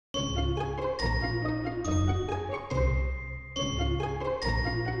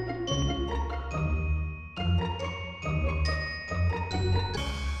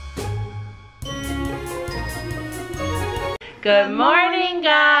Good morning,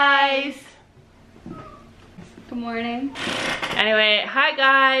 guys. Good morning. Anyway, hi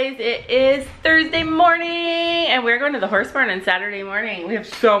guys. It is Thursday morning and we're going to the horse barn on Saturday morning. We have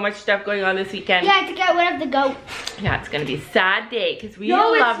so much stuff going on this weekend. Yeah, to get rid of the goat. Yeah, it's gonna be a sad day because we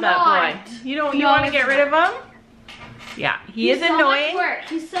love that boy. You want to get rid of him? Yeah, he's so annoying. Much work.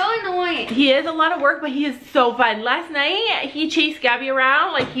 He's so annoying. He is a lot of work, but he is so fun. Last night, he chased Gabby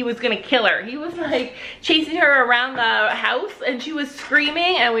around like he was gonna kill her. He was like chasing her around the house and she was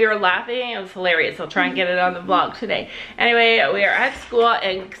screaming and we were laughing. It was hilarious. I'll try and get it on the vlog today. Anyway, we are at school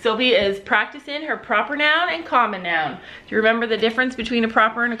and Sylvie is practicing her proper noun and common noun. Do you remember the difference between a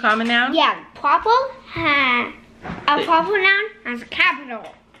proper and a common noun? Yeah, proper noun has a capital.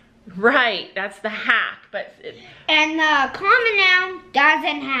 Right, that's the hack, but and the common noun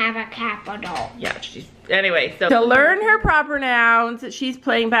doesn't have a capital. Yeah, anyway, so to learn her proper nouns, she's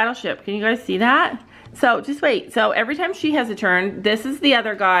playing Battleship. Can you guys see that? So just wait. So every time she has a turn, this is the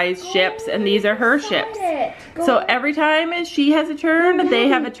other guy's ships and these are her ships. So every time she has a turn, they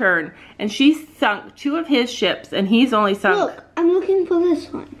have a turn. And she sunk 2 of his ships and he's only sunk. Look, I'm looking for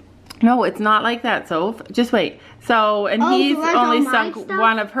this one. No, it's not like that, Soph. Just wait. So, and he's only sunk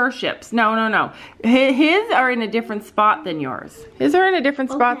 1 of her ships. No. His are in a different spot than yours. His are in a different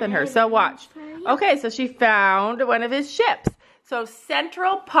spot than hers. So watch. Okay, so she found 1 of his ships. So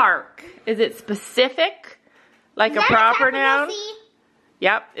Central Park, is it specific like a proper noun?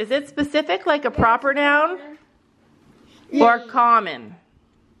 Yep. Is it specific like a proper noun? Or common?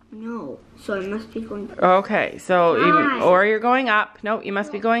 No, so it must be going up. Okay, so or you're going up. No, you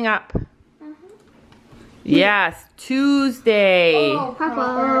must be going up. Yes, Tuesday. Oh,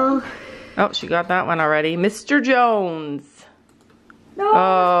 Papa. Oh, she got that one already. Mr. Jones. No,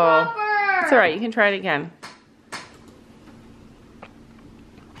 it's it's all right. You can try it again.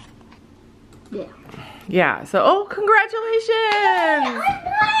 Yeah. Yeah, so, congratulations!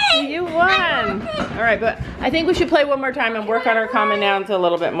 You won! Alright, but I think we should play one more time and work on our common nouns a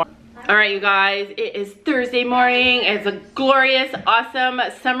little bit more. Alright, you guys, it is Thursday morning. It's a glorious, awesome,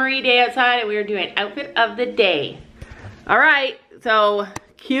 summery day outside, and we are doing outfit of the day. Alright, so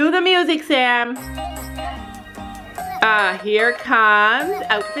cue the music, Sam. Here comes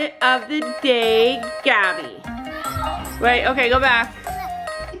outfit of the day, Gabby. Wait, okay, go back.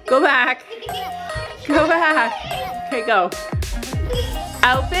 Go back. Go back. Okay, go.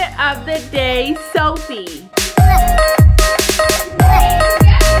 Outfit of the day, Sophie.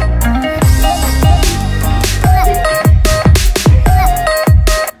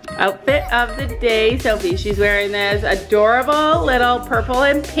 Outfit of the day, Sophie. She's wearing this adorable little purple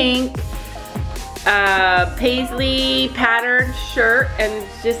and pink paisley patterned shirt and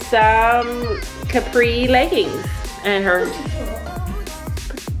just some capri leggings. And her...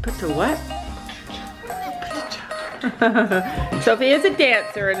 Put the what? Sophie is a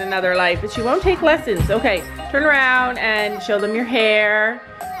dancer in another life, but she won't take lessons. Okay, turn around and show them your hair.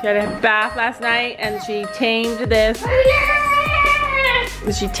 She had a bath last night and she tamed this.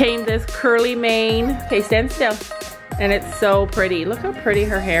 She tamed this curly mane. Okay, stand still. And it's so pretty. Look how pretty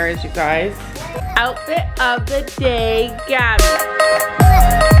her hair is, you guys. Outfit of the day, Gabby.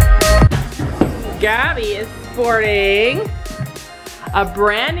 Gabby is sporting a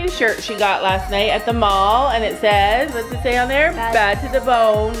brand new shirt she got last night at the mall, and it says, what's it say on there? Bad to the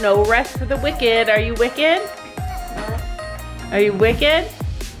bone, no rest for the wicked. Are you wicked? Are you wicked?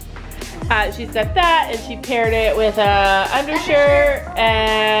 She's got that, and she paired it with a undershirt,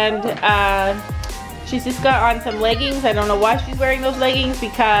 and she's just got on some leggings. I don't know why she's wearing those leggings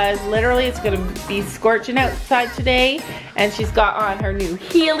because literally it's gonna be scorching outside today, and she's got on her new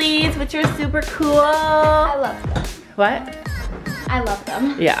Heelys, which are super cool. I love them. What? I love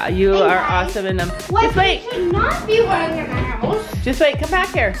them. Yeah, you are awesome in them. Just wait. I should not be wearing them in my house. Just wait, come back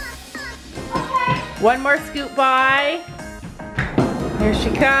here. Okay. One more scoot by. Here she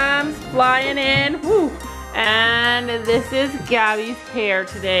comes, flying in. Woo. And this is Gabby's hair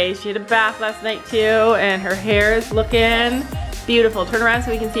today. She had a bath last night too, and her hair is looking beautiful. Turn around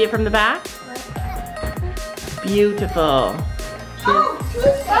so we can see it from the back. Beautiful.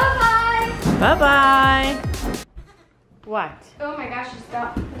 Bye-bye. Bye-bye. What? Oh my gosh, she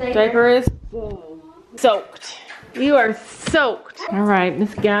stopped. Diaper is soaked. You are soaked. All right,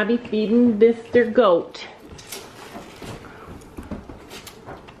 Miss Gabby feeding Mr. Goat.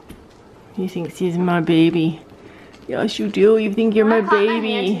 He thinks he's my baby. Yes, you do. You think you're my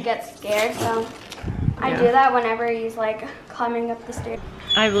baby. He gets scared, so I do that whenever he's like climbing up the stairs.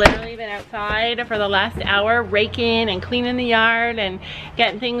 I've literally been outside for the last hour raking and cleaning the yard and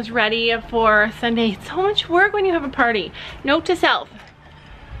getting things ready for Sunday. It's so much work when you have a party. Note to self,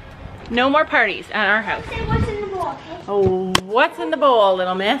 no more parties at our house. Say what's in the bowl. Oh, what's in the bowl,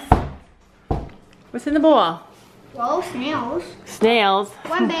 little miss? What's in the bowl? Well, snails. Snails.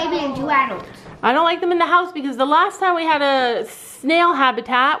 1 baby and 2 adults. I don't like them in the house because the last time we had a snail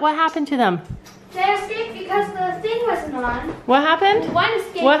habitat, what happened to them? They escaped because the thing wasn't on. What happened? One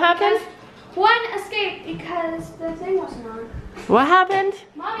escaped. What happened? One escaped because the thing wasn't on. What happened?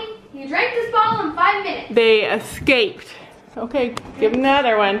 Mommy, you drank this bottle in 5 minutes. They escaped. Okay, give him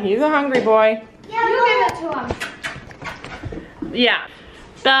another one. He's a hungry boy. Yeah, you give it to him. Yeah.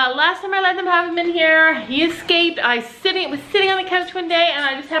 The last time I let them have him in here, he escaped. I was sitting on the couch one day and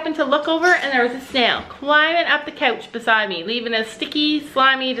I just happened to look over and there was a snail climbing up the couch beside me, leaving a sticky,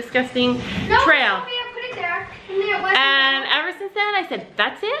 slimy, disgusting trail. Put it there. And ever since then I said,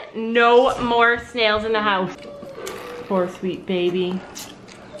 that's it. No more snails in the house. Poor sweet baby.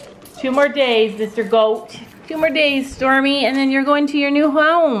 2 more days, Mr. Goat. 2 more days, Stormy, and then you're going to your new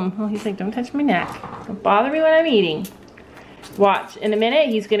home. Well, he's like, don't touch my neck. Don't bother me when I'm eating. Watch, in a minute,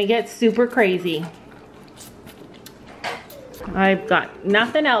 he's gonna get super crazy. I've got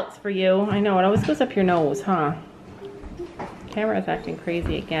nothing else for you. I know, it always goes up your nose, huh? Camera's acting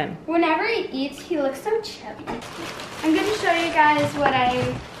crazy again. Whenever he eats, he looks so chubby. I'm gonna show you guys what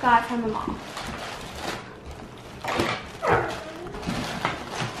I got from the mall.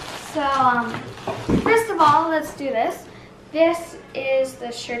 So, first of all, let's do this. This is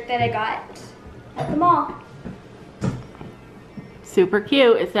the shirt that I got at the mall. Super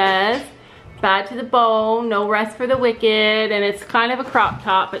cute. It says, bad to the bone, no rest for the wicked, and it's kind of a crop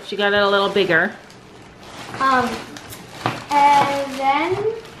top, but she got it a little bigger. And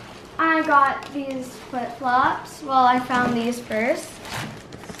then I got these flip-flops. Well, I found these first.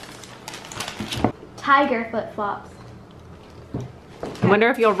 Tiger flip-flops. I wonder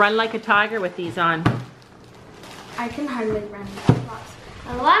if you'll run like a tiger with these on. I can hardly run flip-flops.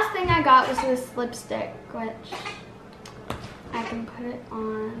 And the last thing I got was this lipstick, which I can put it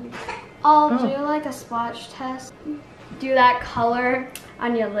on. I'll do like a swatch test. Do that color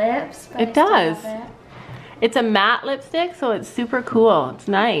on your lips. But it does. It's a matte lipstick, so it's super cool. It's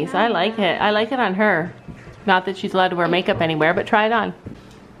nice. I like it. I like it on her. Not that she's allowed to wear makeup anywhere, but try it on.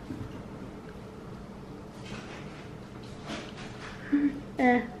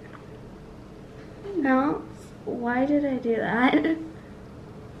 No. Why did I do that?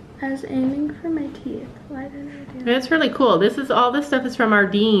 I was aiming for my teeth. Why did I do that? It's really cool. All this stuff is from our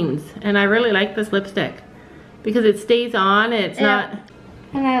Deans, and I really like this lipstick because it stays on. It's not.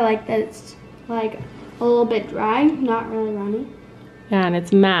 And I like that it's like a little bit dry, not really runny. Yeah, and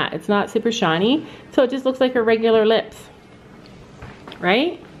it's matte. It's not super shiny, so it just looks like her regular lips,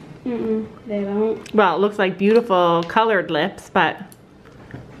 right? They don't. Well, it looks like beautiful colored lips, but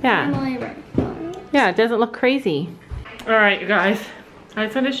yeah. Yeah, it doesn't look crazy. All right, you guys. I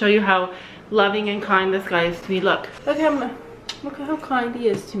just want to show you how loving and kind this guy is to me. Look at how kind he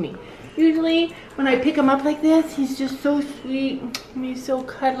is to me. Usually when I pick him up like this, he's just so sweet and he's so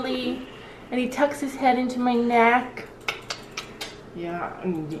cuddly and he tucks his head into my neck. Yeah,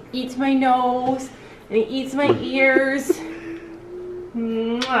 and he eats my nose and he eats my ears.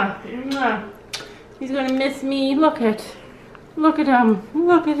 Mwah, mwah. He's gonna miss me. Look at him.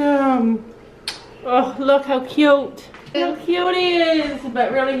 Look at him. Oh, look how cute. How cute he is.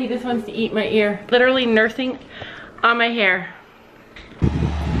 But really, he just wants to eat my ear. Literally nursing on my hair.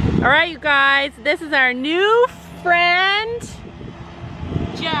 All right, you guys. This is our new friend,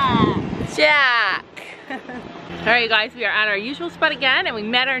 Jack. All right, you guys. We are at our usual spot again, and we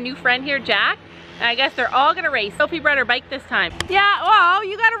met our new friend here, Jack. And I guess they're all gonna race. Sophie brought her bike this time. Yeah, oh,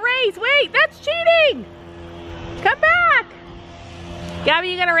 you gotta race. Wait, that's cheating. Come back. Gabby,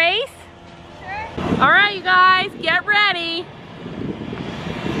 you gonna race? All right, you guys, get ready.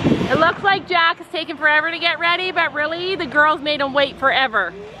 It looks like Jack is taking forever to get ready, but really, the girls made him wait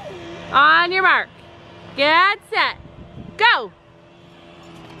forever. On your mark, get set, go.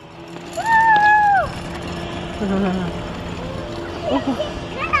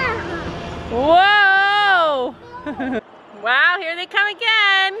 Whoa! Wow, here they come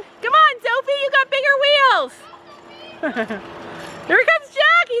again. Come on, Sophie, you got bigger wheels. Here comes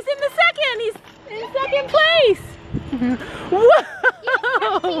Jack, he's in the second. He's in second place.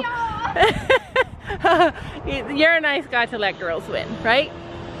 Whoa! You're a nice guy to let girls win, right?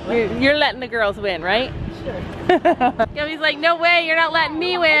 You're letting the girls win, right? Sure. Gabby's like, no way, you're not letting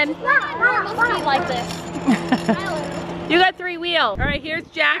me win. Like this. You got 3 wheels. All right, here's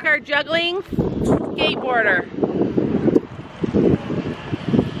Jack, our juggling skateboarder.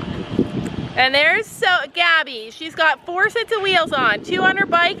 And there's Gabby. She's got 4 sets of wheels on. 2 on her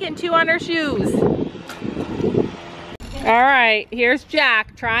bike and 2 on her shoes. All right, here's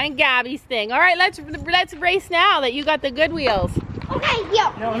Jack trying Gabby's thing. All right, let's race now that you got the good wheels. Okay, yo.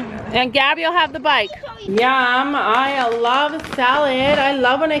 And Gabby will have the bike. Yum, I love salad. I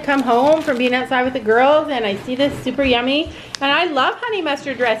love when I come home from being outside with the girls and I see this super yummy. And I love honey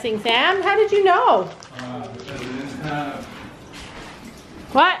mustard dressing, Sam. How did you know?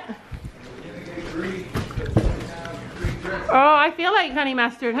 What? Oh, I feel like honey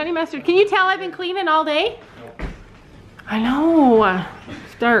mustard. Honey mustard. Can you tell I've been cleaning all day? I know.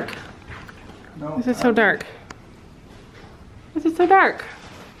 It's dark. This is so dark. This is so dark.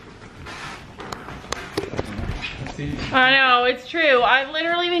 I know, it's true. I've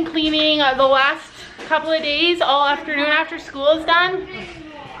literally been cleaning the last couple of days, all afternoon after school is done.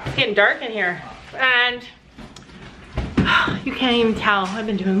 It's getting dark in here. And you can't even tell. I've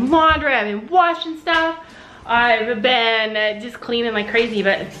been doing laundry, I've been washing stuff. I've been just cleaning like crazy,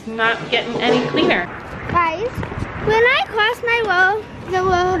 but it's not getting any cleaner. Guys, when I cross the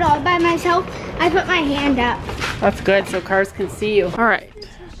road all by myself, I put my hand up. That's good, so cars can see you. All right,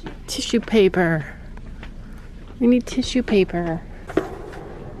 tissue paper. We need tissue paper.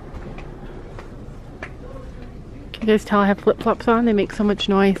 Can you guys tell I have flip-flops on? They make so much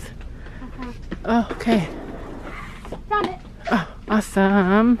noise. Oh, okay. Found it. Oh,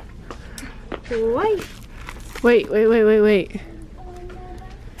 awesome. Wait. Wait.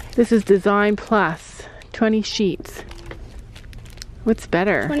 This is Design Plus. 20 sheets. What's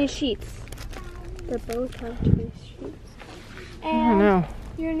better? 20 sheets. They both have 20 sheets. And I don't know.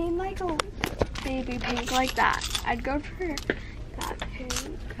 you need like a baby pink like that. I'd go for that pink.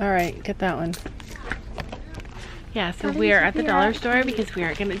 All right, get that one. Yeah, so we are at the dollar store because we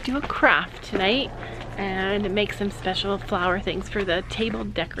are gonna do a craft tonight and make some special flower things for the table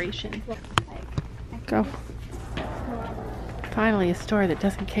decoration. Go. Finally, a store that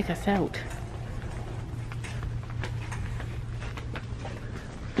doesn't kick us out.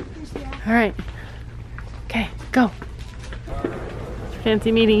 All right. Okay, go.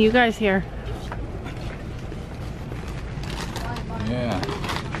 Fancy meeting you guys here. Yeah.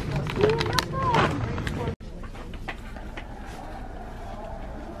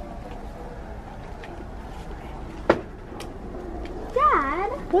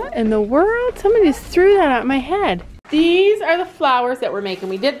 Dad? What in the world? Somebody just threw that at my head. These are the flowers that we're making.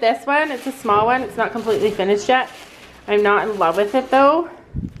 We did this one. It's a small one. It's not completely finished yet. I'm not in love with it though.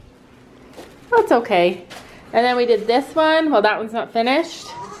 That's okay. And then we did this one. Well, that one's not finished.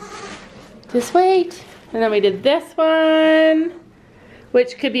 Just wait. And then we did this one,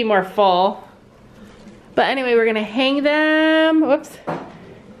 which could be more full. But anyway, we're gonna hang them. Whoops.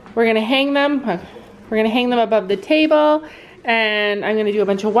 We're gonna hang them. We're gonna hang them above the table. And I'm gonna do a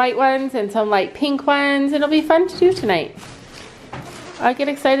bunch of white ones and some light pink ones. It'll be fun to do tonight. I get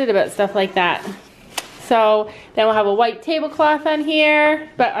excited about stuff like that. So then we'll have a white tablecloth on here.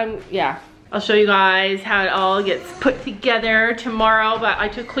 But yeah. I'll show you guys how it all gets put together tomorrow, but I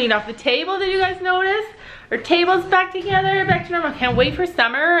took clean off the table. Did you guys notice? Our table's back together, back to normal. Can't wait for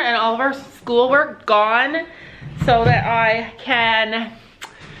summer and all of our schoolwork gone so that I can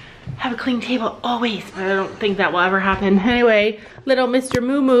have a clean table always, but I don't think that will ever happen. Anyway, little Mr.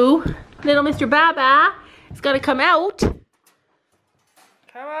 Moo Moo, little Mr. Baba, it's gotta come out. Come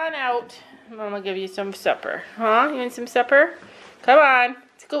on out. Mama will give you some supper. Huh? You want some supper? Come on,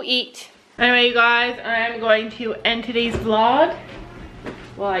 let's go eat. Anyway, you guys, I'm going to end today's vlog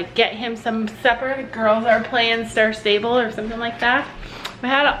while I get him some supper. The girls are playing Star Stable or something like that. We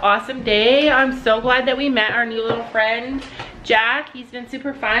had an awesome day. I'm so glad that we met our new little friend, Jack. He's been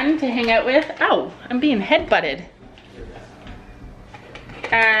super fun to hang out with. Oh, I'm being headbutted.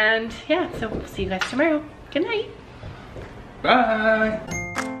 And yeah, so we'll see you guys tomorrow. Good night. Bye.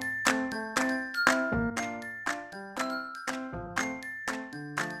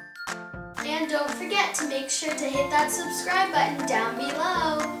 And don't forget to make sure to hit that subscribe button down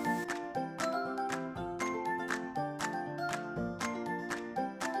below.